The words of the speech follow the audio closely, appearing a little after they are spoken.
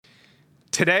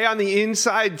Today on the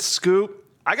Inside Scoop,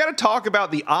 I got to talk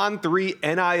about the On3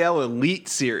 NIL Elite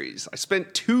Series. I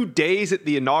spent 2 days at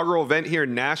the inaugural event here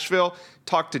in Nashville,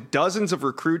 talked to dozens of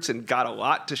recruits, and got a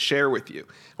lot to share with you.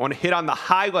 I want to hit on the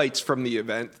highlights from the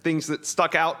event, things that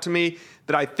stuck out to me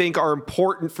that I think are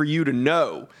important for you to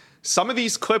know. Some of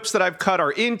these clips that I've cut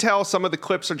are intel. Some of the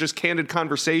clips are just candid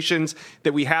conversations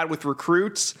that we had with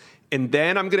recruits. And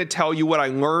then I'm going to tell you what I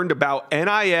learned about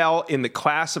NIL in the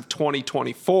class of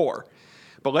 2024.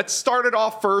 But let's start it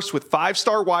off first with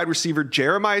 5-star wide receiver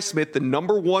Jeremiah Smith, the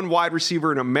 #1 wide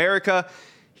receiver in America.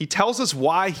 He tells us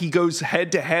why he goes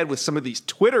head-to-head with some of these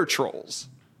Twitter trolls.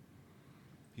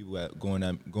 People going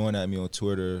at me on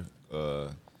Twitter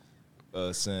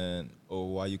saying, "Oh,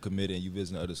 why you committing? You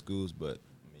visiting other schools?" But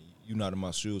I mean, you're not in my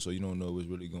shoes, so you don't know what's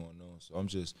really going on. So I'm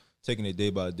just taking it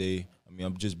day by day. I mean,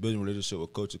 I'm just building a relationship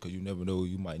with coaches because you never know,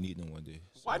 you might need them one day.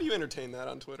 So. Why do you entertain that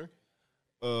on Twitter?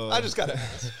 I just got to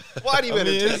ask. Why do you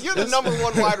entertain it? You're the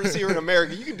 #1 wide receiver in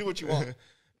America. You can do what you want.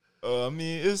 I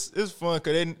mean, it's fun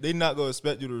because they not going to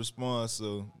expect you to respond.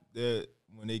 So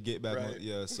when they get back,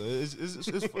 right. So it's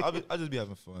I just be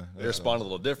having fun. They respond a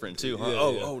little different, too, huh?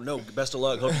 Yeah, oh, no, best of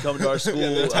luck. Hope you come to our school.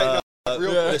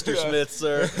 Mr. Smith,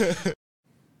 sir.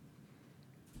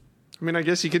 I mean, I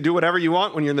guess you could do whatever you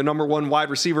want when you're the #1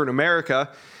 wide receiver in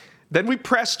America. Then we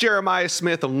pressed Jeremiah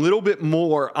Smith a little bit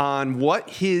more on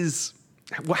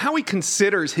how he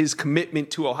considers his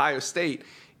commitment to Ohio State.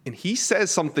 And he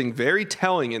says something very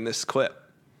telling in this clip.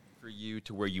 For you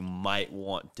to where you might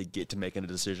want to get to making a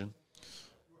decision?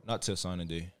 Not till signing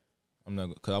day. I'm not,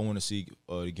 because I want to see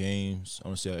the games. I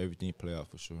want to see how everything play out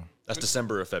for sure. That's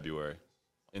December or February,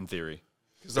 in theory.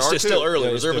 It's still early.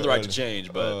 Reserving the right to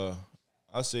change, but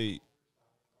I'll say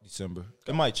December.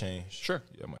 It might change. Sure.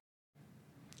 Yeah, it might.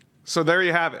 So there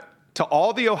you have it. To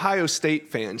all the Ohio State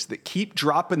fans that keep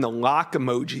dropping the lock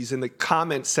emojis in the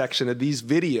comment section of these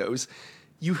videos,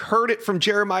 you heard it from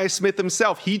Jeremiah Smith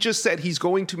himself. He just said he's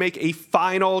going to make a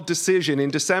final decision in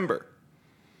December.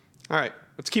 All right,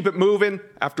 let's keep it moving.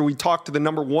 After we talked to the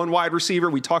 #1 wide receiver,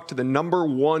 we talked to the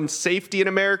 #1 safety in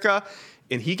America,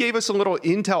 and he gave us a little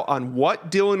intel on what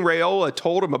Dylan Raiola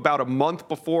told him about a month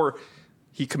before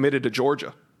he committed to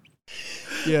Georgia.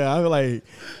 Yeah, I'm like,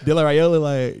 Dylan Raiola,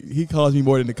 like, he calls me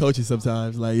more than the coaches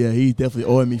sometimes. Like, yeah, he definitely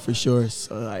owed me for sure.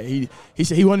 So, like, he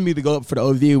said he wanted me to go up for the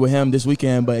OV with him this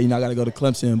weekend, but, I got to go to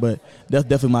Clemson. But that's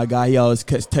definitely my guy. He always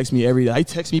texts me every day. He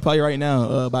texts me probably right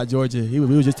now about Georgia. We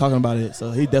were just talking about it.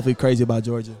 So, he's definitely crazy about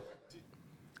Georgia.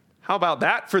 How about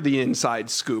that for the inside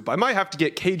scoop? I might have to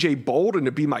get KJ Bolden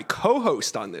to be my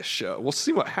co-host on this show. We'll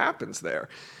see what happens there.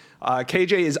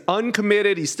 KJ is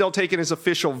uncommitted. He's still taking his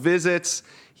official visits.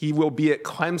 He will be at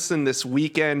Clemson this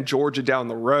weekend, Georgia down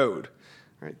the road.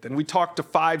 All right, then we talked to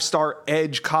 5-star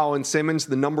edge Colin Simmons,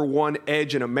 the #1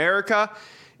 edge in America.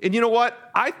 And you know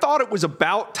what? I thought it was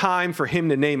about time for him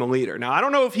to name a leader. Now, I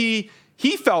don't know if he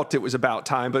felt it was about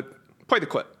time, but play the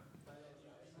clip.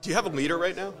 Do you have a leader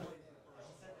right now?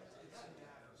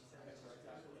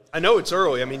 I know it's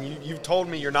early. I mean, you've told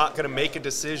me you're not going to make a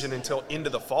decision until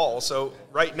into the fall. So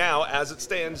right now, as it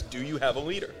stands, do you have a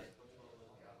leader?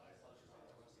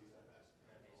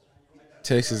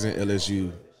 Texas and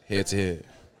LSU head-to-head.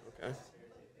 Okay.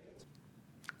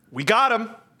 We got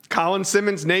him. Colin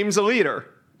Simmons names a leader.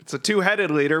 It's a two-headed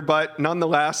leader, but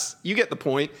nonetheless, you get the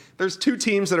point. There's 2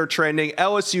 teams that are trending,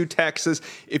 LSU, Texas.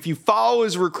 If you follow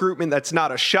his recruitment, that's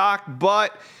not a shock,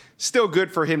 but still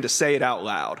good for him to say it out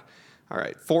loud. All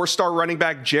right, 4-star running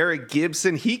back Jarrett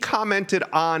Gibson, he commented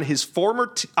on his former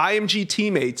IMG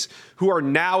teammates who are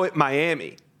now at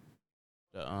Miami.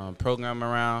 The program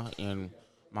around, and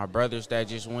my brothers that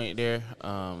just went there,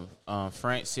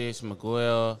 Francis,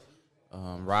 Miguel,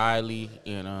 Riley,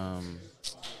 and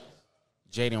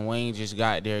Jaden Wayne just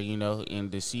got there, and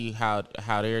to see how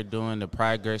they're doing, the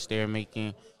progress they're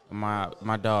making.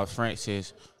 My dog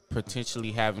Francis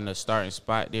potentially having a starting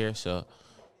spot there, so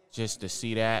just to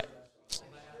see that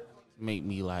make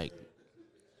me like.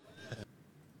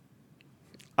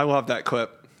 I love that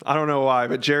clip. I don't know why,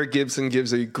 but Jared Gibson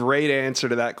gives a great answer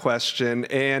to that question.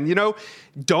 And,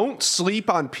 don't sleep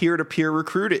on peer-to-peer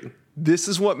recruiting. This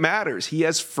is what matters. He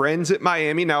has friends at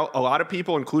Miami. Now, a lot of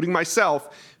people, including myself,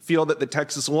 feel that the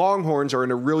Texas Longhorns are in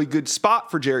a really good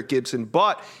spot for Jarrett Gibson,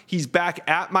 but he's back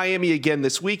at Miami again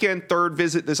this weekend, 3rd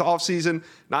visit this offseason.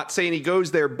 Not saying he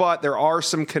goes there, but there are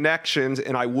some connections,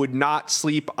 and I would not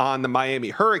sleep on the Miami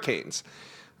Hurricanes.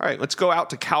 All right, let's go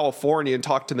out to California and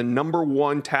talk to the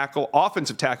 #1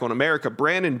 offensive tackle in America,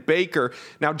 Brandon Baker.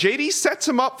 Now, JD sets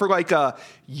him up for like a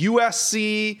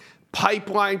USC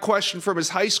pipeline question from his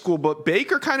high school, but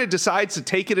Baker kind of decides to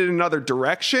take it in another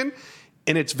direction,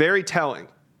 and it's very telling.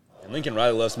 Lincoln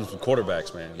Riley loves some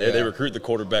quarterbacks, man. They recruit the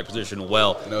quarterback position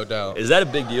well. No doubt. Is that a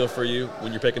big deal for you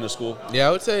when you're picking a school? Yeah,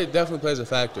 I would say it definitely plays a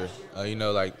factor. Like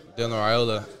Dylan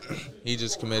Raiola, he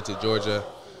just committed to Georgia.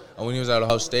 And when he was at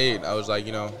Ohio State, I was like,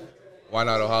 why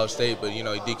not Ohio State? But, he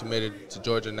decommitted to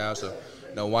Georgia now. So,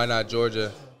 why not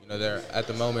Georgia? They're at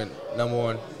the moment number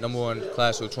one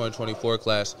class of the 2024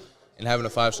 class. And having a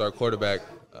 5-star quarterback,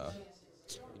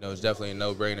 is definitely a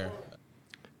no-brainer.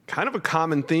 Kind of a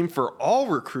common theme for all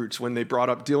recruits when they brought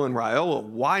up Dylan Raiola.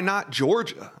 Why not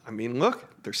Georgia? I mean,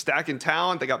 look, they're stacking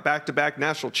talent. They got back-to-back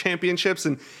national championships,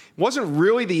 and it wasn't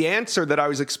really the answer that I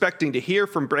was expecting to hear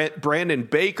from Brandon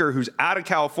Baker, who's out of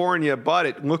California, but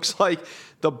it looks like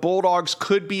the Bulldogs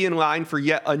could be in line for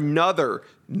yet another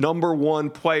number one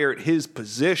player at his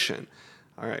position.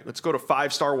 All right, let's go to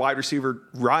 5-star wide receiver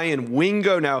Ryan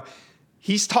Wingo. Now,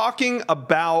 he's talking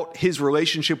about his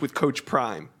relationship with Coach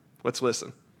Prime. Let's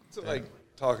listen. What's it like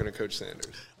talking to Coach Sanders?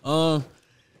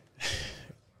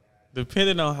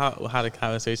 Depending on how the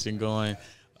conversation going,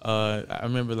 I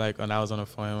remember when I was on the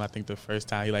phone, I think the first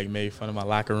time he made fun of my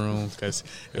locker room because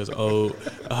it was old.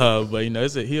 But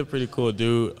he a pretty cool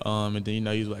dude. And then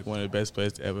he's one of the best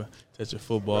players to ever touch a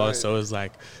football. Right. So it's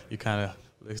you kind of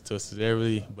look to a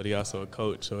celebrity, but he also a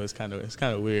coach. So it's kind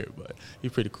of weird, but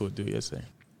he's a pretty cool dude, yes sir.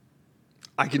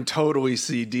 I can totally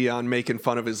see Deion making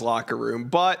fun of his locker room,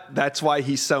 but that's why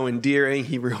he's so endearing.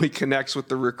 He really connects with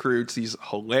the recruits. He's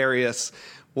hilarious.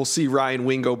 We'll see Ryan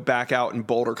Wingo back out in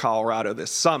Boulder, Colorado this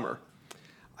summer.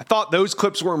 I thought those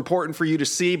clips were important for you to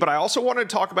see, but I also wanted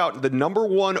to talk about the number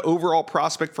one overall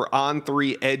prospect for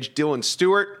On3 edge Dylan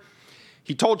Stewart.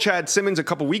 He told Chad Simmons a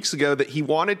couple weeks ago that he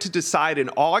wanted to decide in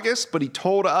August, but he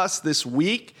told us this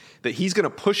week that he's going to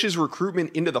push his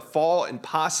recruitment into the fall and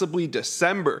possibly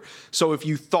December. So if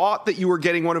you thought that you were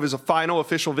getting one of his final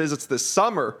official visits this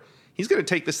summer, he's going to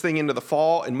take this thing into the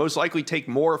fall and most likely take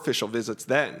more official visits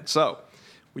then. So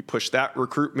we pushed that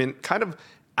recruitment kind of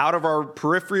out of our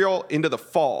peripheral into the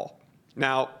fall.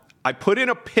 Now, I put in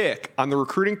a pick on the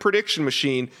recruiting prediction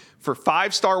machine for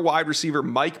 5-star wide receiver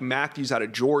Mike Matthews out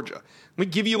of Georgia. Let me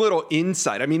give you a little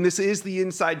insight. I mean, this is the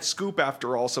inside scoop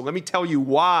after all, so let me tell you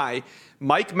why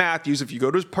Mike Matthews, if you go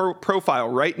to his profile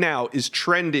right now, is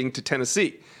trending to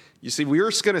Tennessee. You see, we were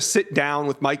just going to sit down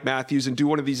with Mike Matthews and do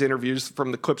one of these interviews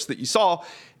from the clips that you saw,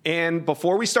 and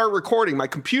before we started recording, my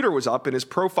computer was up and his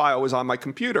profile was on my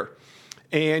computer.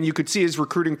 And you could see his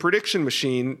recruiting prediction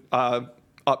machine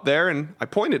up there, and I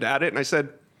pointed at it and I said,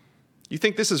 "You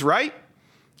think this is right?"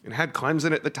 And it had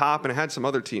Clemson at the top and it had some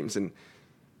other teams. And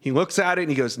he looks at it and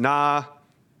he goes, "Nah,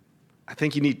 I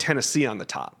think you need Tennessee on the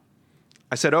top."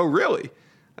 I said, "Oh, really?"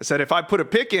 I said, "If I put a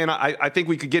pick in, I think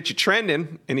we could get you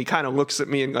trending." And he kind of looks at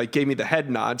me and gave me the head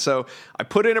nod. So I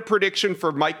put in a prediction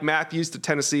for Mike Matthews to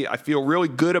Tennessee. I feel really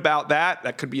good about that.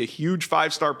 That could be a huge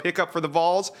 5-star pickup for the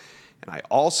Vols. And I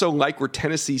also like where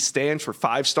Tennessee stands for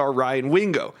 5-star Ryan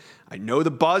Wingo. I know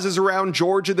the buzz is around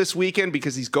Georgia this weekend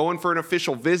because he's going for an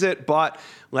official visit, but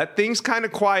let things kind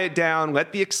of quiet down.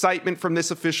 Let the excitement from this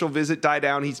official visit die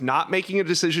down. He's not making a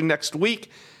decision next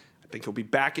week. I think he'll be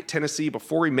back at Tennessee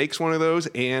before he makes one of those,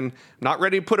 and I'm not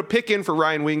ready to put a pick in for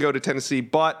Ryan Wingo to Tennessee,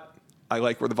 but I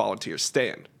like where the Volunteers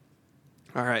stand.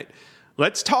 All right,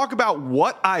 let's talk about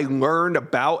what I learned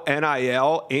about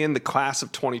NIL and the class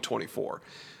of 2024.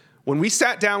 When we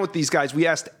sat down with these guys, we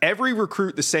asked every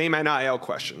recruit the same NIL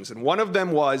questions, and one of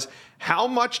them was, how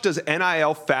much does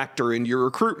NIL factor in your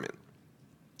recruitment?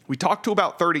 We talked to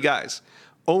about 30 guys.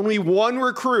 Only one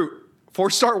recruit,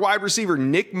 4-star wide receiver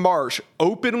Nick Marsh,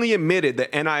 openly admitted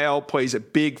that NIL plays a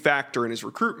big factor in his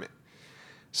recruitment.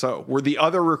 So were the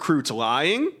other recruits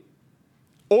lying?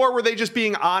 Or were they just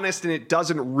being honest and it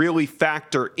doesn't really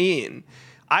factor in?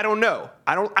 I don't know.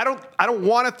 I don't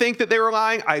want to think that they were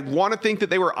lying. I want to think that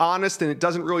they were honest and it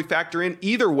doesn't really factor in.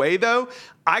 Either way, though,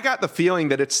 I got the feeling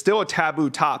that it's still a taboo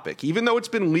topic. Even though it's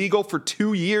been legal for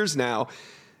 2 years now,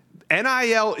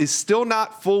 NIL is still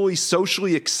not fully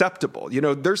socially acceptable.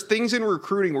 There's things in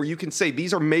recruiting where you can say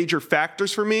these are major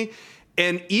factors for me.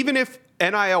 And even if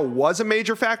NIL was a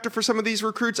major factor for some of these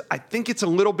recruits, I think it's a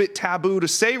little bit taboo to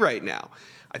say right now.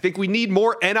 I think we need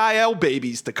more NIL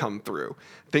babies to come through.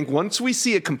 I think once we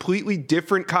see a completely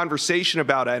different conversation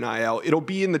about NIL, it'll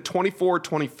be in the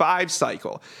 24-25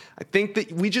 cycle. I think that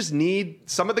we just need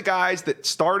some of the guys that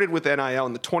started with NIL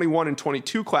in the 21 and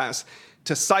 22 class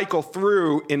to cycle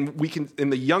through, and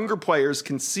the younger players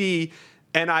can see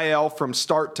NIL from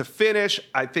start to finish.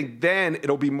 I think then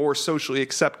it'll be more socially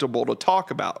acceptable to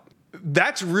talk about.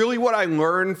 that's really what I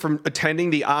learned from attending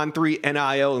the On3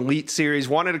 NIL Elite Series.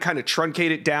 Wanted to kind of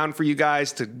truncate it down for you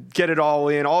guys to get it all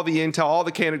in, all the intel, all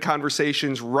the candid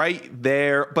conversations right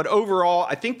there. But overall,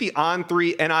 I think the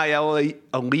On3 NIL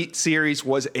Elite Series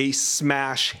was a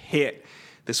smash hit.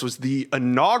 This was the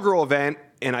inaugural event,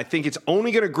 and I think it's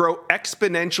only going to grow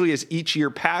exponentially as each year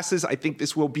passes. I think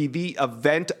this will be the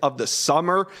event of the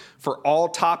summer for all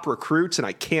top recruits, and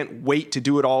I can't wait to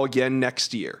do it all again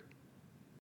next year.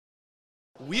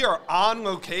 We are on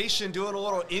location doing a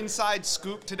little inside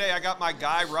scoop today. I got my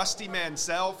guy, Rusty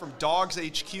Mansell from Dogs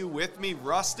HQ with me.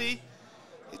 Rusty,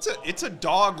 it's a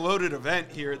dog-loaded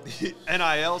event here at the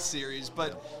NIL series,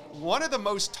 but one of the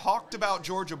most talked about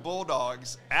Georgia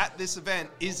Bulldogs at this event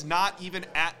is not even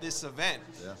at this event.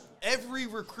 Yeah. Every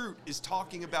recruit is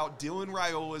talking about Dylan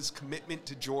Raiola's commitment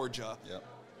to Georgia. Yep.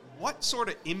 What sort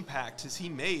of impact has he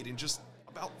made in just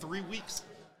about 3 weeks?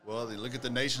 Well, they look at the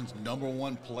nation's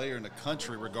 #1 player in the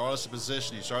country, regardless of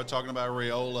position. You start talking about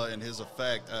Raiola and his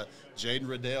effect. Jaden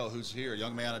Riddell, who's here, a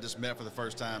young man I just met for the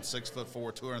first time,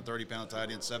 6'4", 230-pound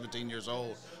tight end, 17 years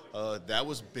old. That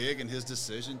was big in his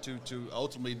decision to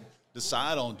ultimately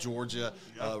decide on Georgia.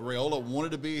 Raiola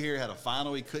wanted to be here, had a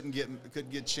final he couldn't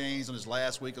get changed on his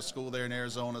last week of school there in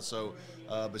Arizona. So,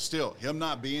 but still, him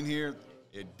not being here,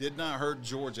 it did not hurt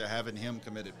Georgia having him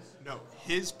committed. No,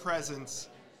 his presence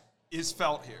is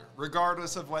felt here,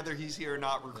 regardless of whether he's here or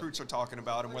not. Recruits are talking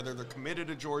about him, whether they're committed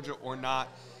to Georgia or not.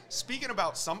 Speaking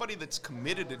about somebody that's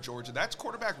committed to Georgia, that's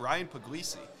quarterback Ryan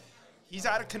Puglisi. He's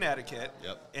out of Connecticut,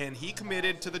 and he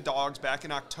committed to the Dogs back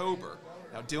in October.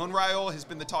 Now, Dylan Raiola has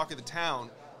been the talk of the town,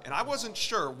 and I wasn't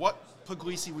sure what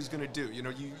Puglisi was going to do. You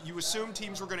know, you assume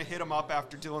teams were going to hit him up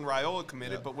after Dylan Raiola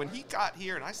committed, but when he got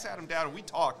here and I sat him down and we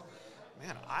talked,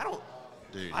 man, I don't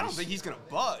think he's going to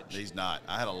budge. He's not.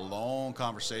 I had a long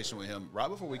conversation with him right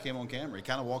before we came on camera. He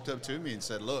kind of walked up to me and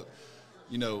said, look,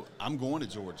 you know, I'm going to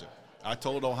Georgia. I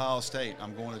told Ohio State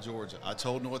I'm going to Georgia. I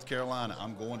told North Carolina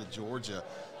I'm going to Georgia.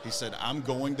 He said, I'm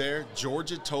going there.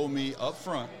 Georgia told me up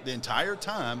front the entire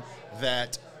time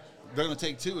that they're going to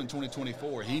take 2 in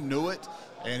 2024. He knew it,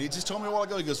 and he just told me a while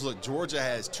ago, he goes, look, Georgia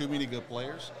has too many good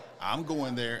players. I'm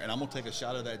going there, and I'm going to take a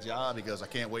shot at that job because I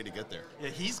can't wait to get there. Yeah,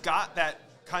 he's got that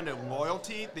kind of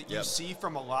loyalty that you see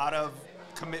from a lot of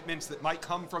commitments that might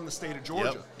come from the state of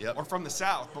Georgia or from the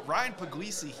South. But Ryan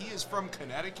Puglisi, he is from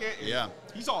Connecticut. And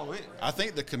he's all in. I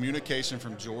think the communication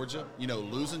from Georgia, you know,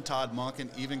 losing Todd Monken,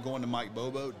 even going to Mike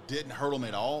Bobo, didn't hurt him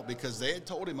at all because they had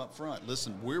told him up front,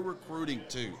 listen, we're recruiting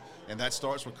too. And that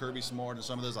starts with Kirby Smart and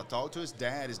some of those. I talked to his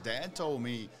dad. His dad told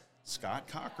me Scott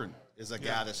Cochran is a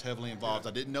guy that's heavily involved.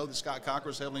 I didn't know that Scott Cochran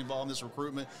was heavily involved in this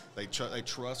recruitment. They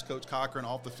trust Coach Cochran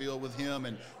off the field with him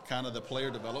and kind of the player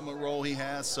development role he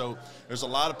has. So there's a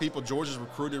lot of people. Georgia's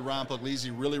recruited Ryan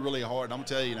Puglisi really, really hard. And I'm going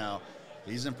to tell you now,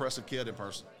 he's an impressive kid in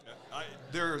person.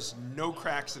 There's no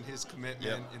cracks in his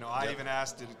commitment. You know, I even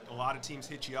asked, did a lot of teams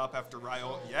hit you up after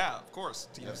Raiola? Yeah, of course.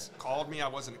 Teams called me. I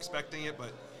wasn't expecting it,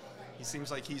 but he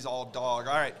seems like he's all dog.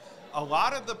 All right. A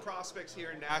lot of the prospects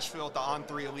here in Nashville at the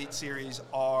On3 Elite Series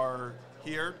are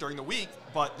here during the week,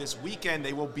 but this weekend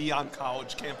they will be on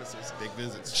college campuses. Big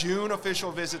visits. June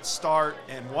official visits start,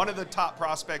 and one of the top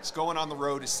prospects going on the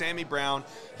road is Sammy Brown.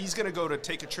 He's going to go to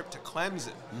take a trip to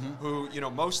Clemson, who, you know,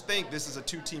 most think this is a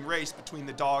 2-team race between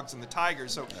the Dogs and the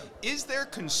Tigers. So is there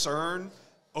concern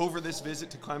over this visit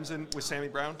to Clemson with Sammy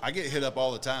Brown? I get hit up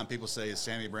all the time. People say, is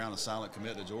Sammy Brown a silent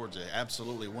commit to Georgia?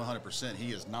 Absolutely, 100%.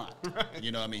 He is not. Right.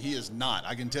 You know, I mean, he is not.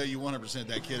 I can tell you 100%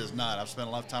 that kid is not. I've spent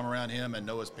a lot of time around him and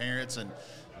know his parents, and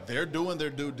they're doing their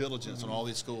due diligence on all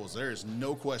these schools. There is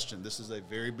no question this is a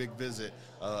very big visit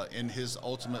in his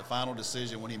ultimate final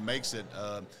decision when he makes it.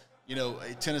 You know,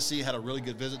 Tennessee had a really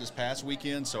good visit this past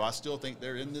weekend, so I still think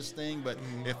they're in this thing. But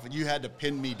if you had to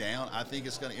pin me down, I think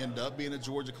it's going to end up being a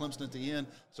Georgia-Clemson at the end.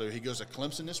 So he goes to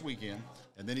Clemson this weekend,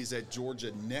 and then he's at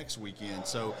Georgia next weekend.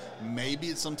 So maybe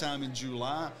it's sometime in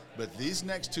July, but these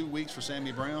next 2 weeks for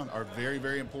Sammy Brown are very,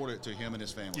 very important to him and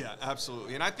his family. Yeah,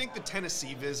 absolutely. And I think the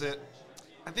Tennessee visit,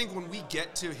 I think when we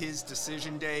get to his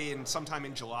decision day and sometime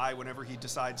in July, whenever he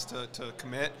decides to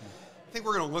commit, I think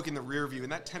we're going to look in the rear view,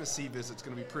 and that Tennessee visit's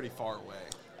going to be pretty far away.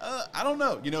 I don't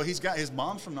know. You know, he's got his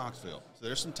mom's from Knoxville, so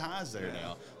there's some ties there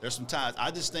now. There's some ties. I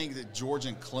just think that Georgia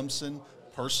and Clemson,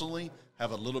 personally,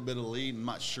 have a little bit of lead. I'm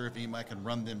not sure if anybody can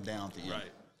run them down at the end.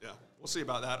 Right. Yeah. We'll see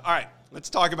about that. All right. Let's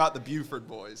talk about the Buford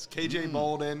boys, KJ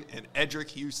Bolden and Edric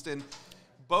Houston.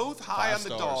 Both high on the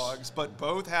Dogs, but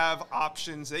both have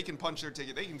options. They can punch their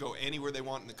ticket. They can go anywhere they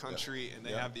want in the country, and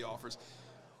they have the offers.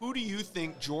 Who do you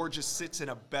think Georgia sits in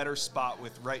a better spot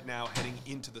with right now heading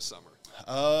into the summer?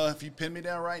 If you pin me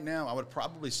down right now, I would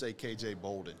probably say KJ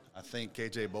Bolden. I think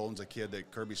KJ Bolden's a kid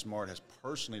that Kirby Smart has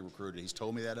personally recruited. He's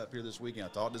told me that up here this weekend. I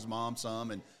talked to his mom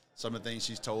some, and some of the things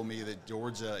she's told me that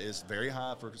Georgia is very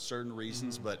high for certain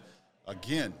reasons. But,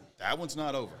 again, that one's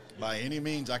not over. By any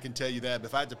means, I can tell you that. But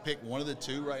if I had to pick one of the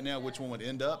two right now, which one would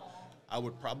end up, I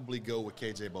would probably go with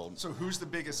KJ Bolden. So who's the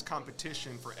biggest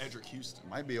competition for Edric Houston?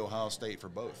 Might be Ohio State for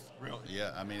both. Really?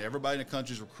 Yeah, I mean, everybody in the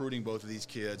country is recruiting both of these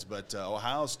kids, but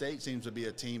Ohio State seems to be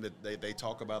a team that they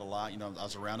talk about a lot. You know, I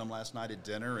was around them last night at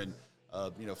dinner, and,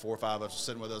 4 or 5 of us were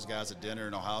sitting with those guys at dinner,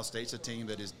 and Ohio State's a team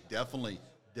that is definitely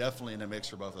in the mix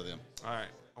for both of them. All right.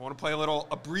 I want to play a little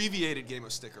abbreviated game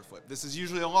of sticker flip. This is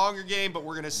usually a longer game, but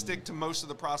we're going to stick to most of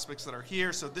the prospects that are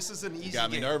here. So this is an easy game. You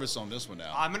got me nervous on this one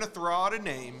now. I'm going to throw out a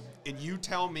name, and you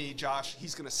tell me, Josh,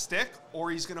 he's going to stick or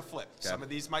he's going to flip. Okay. Some of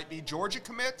these might be Georgia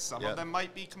commits. Some of them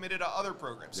might be committed to other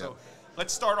programs. Yep. So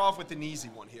let's start off with an easy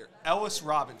one here. Ellis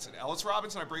Robinson. Ellis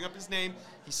Robinson, I bring up his name.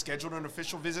 He's scheduled an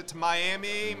official visit to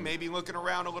Miami, maybe looking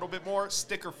around a little bit more.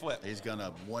 Stick or flip? He's going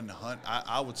to 100.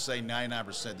 I would say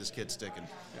 99% this kid's sticking.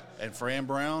 Yeah. And Fran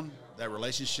Brown, that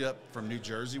relationship from New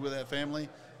Jersey with that family,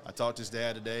 I talked to his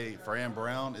dad today. Fran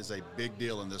Brown is a big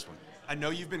deal in this one. I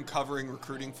know you've been covering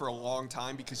recruiting for a long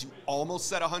time because you almost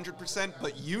said 100%,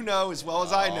 but you know as well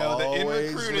as I know that in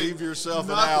recruiting, leave yourself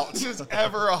an out. Nothing is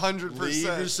ever 100%. Leave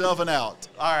yourself an out.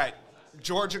 All right.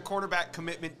 Georgia quarterback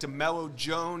commitment DeMello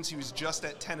Jones. He was just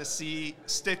at Tennessee.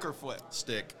 Stick or flip?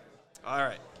 Stick. All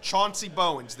right. Chauncey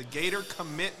Bowens, the Gator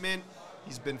commitment.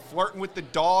 He's been flirting with the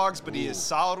Dogs, but he is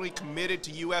solidly committed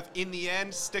to UF in the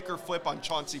end. Stick or flip on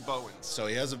Chauncey Bowens? So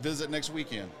he has a visit next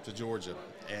weekend to Georgia,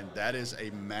 and that is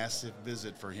a massive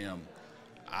visit for him.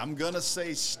 I'm going to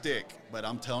say stick, but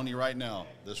I'm telling you right now,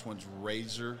 this one's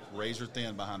razor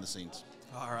thin behind the scenes.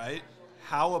 All right.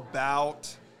 How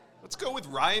about, let's go with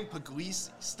Ryan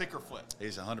Puglisi, stick or flip?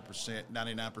 He's 100%,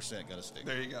 99% got to stick.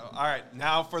 There you go. All right,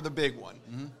 now for the big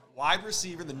one. Wide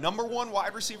receiver, the number 1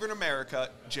 wide receiver in America,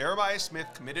 Jeremiah Smith,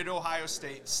 committed to Ohio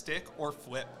State. Stick or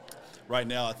flip? Right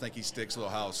now, I think he sticks with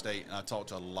Ohio State, and I talked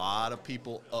to a lot of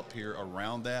people up here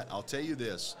around that. I'll tell you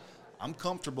this. I'm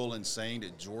comfortable in saying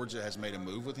that Georgia has made a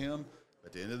move with him. But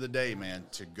at the end of the day, man,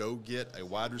 to go get a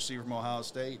wide receiver from Ohio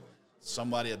State,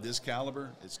 somebody of this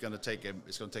caliber, it's going to take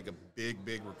a big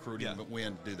recruiting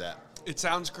win to do that. It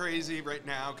sounds crazy right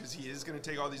now because he is going to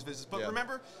take all these visits. But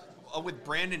remember with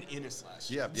Brandon Innes last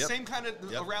year, same kind of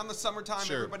around the summertime,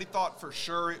 everybody thought for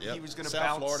sure he was going to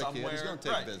bounce Florida somewhere. Kid. He's going to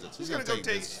take visits. He's going to go take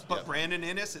visits. But Brandon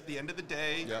Innes, at the end of the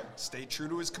day, stayed true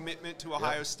to his commitment to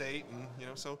Ohio State. And,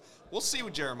 so we'll see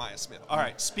with Jeremiah Smith. All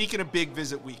right, speaking of big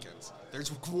visit weekends, there's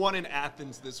one in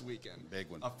Athens this weekend. Big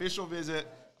one. Official visit,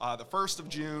 the 1st of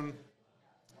June.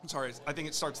 I'm sorry, I think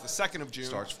it starts the 2nd of June.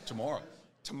 Starts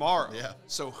tomorrow. Yeah.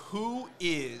 So who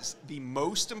is the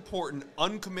most important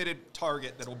uncommitted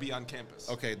target that will be on campus?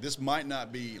 Okay, this might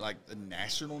not be like a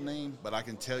national name, but I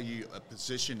can tell you a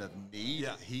position of need.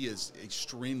 Yeah. He is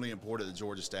extremely important to the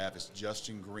Georgia staff. It's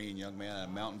Justin Green, young man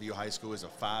at Mountain View High School. Is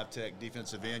a 5-tech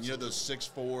defensive end. You know those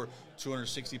 6'4",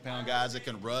 260-pound guys that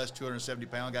can rush,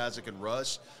 270-pound guys that can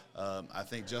rush? I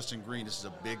think Justin Green, this is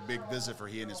a big visit for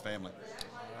he and his family.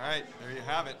 All right, there you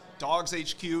have it. Dogs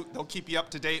HQ, they'll keep you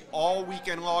up to date all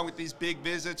weekend long with these big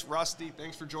visits. Rusty,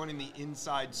 thanks for joining the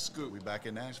Inside Scoop. We back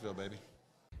in Nashville, baby.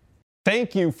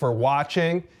 Thank you for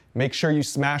watching. Make sure you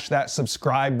smash that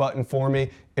subscribe button for me.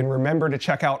 And remember to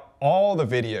check out all the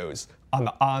videos on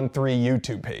the On3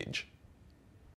 YouTube page.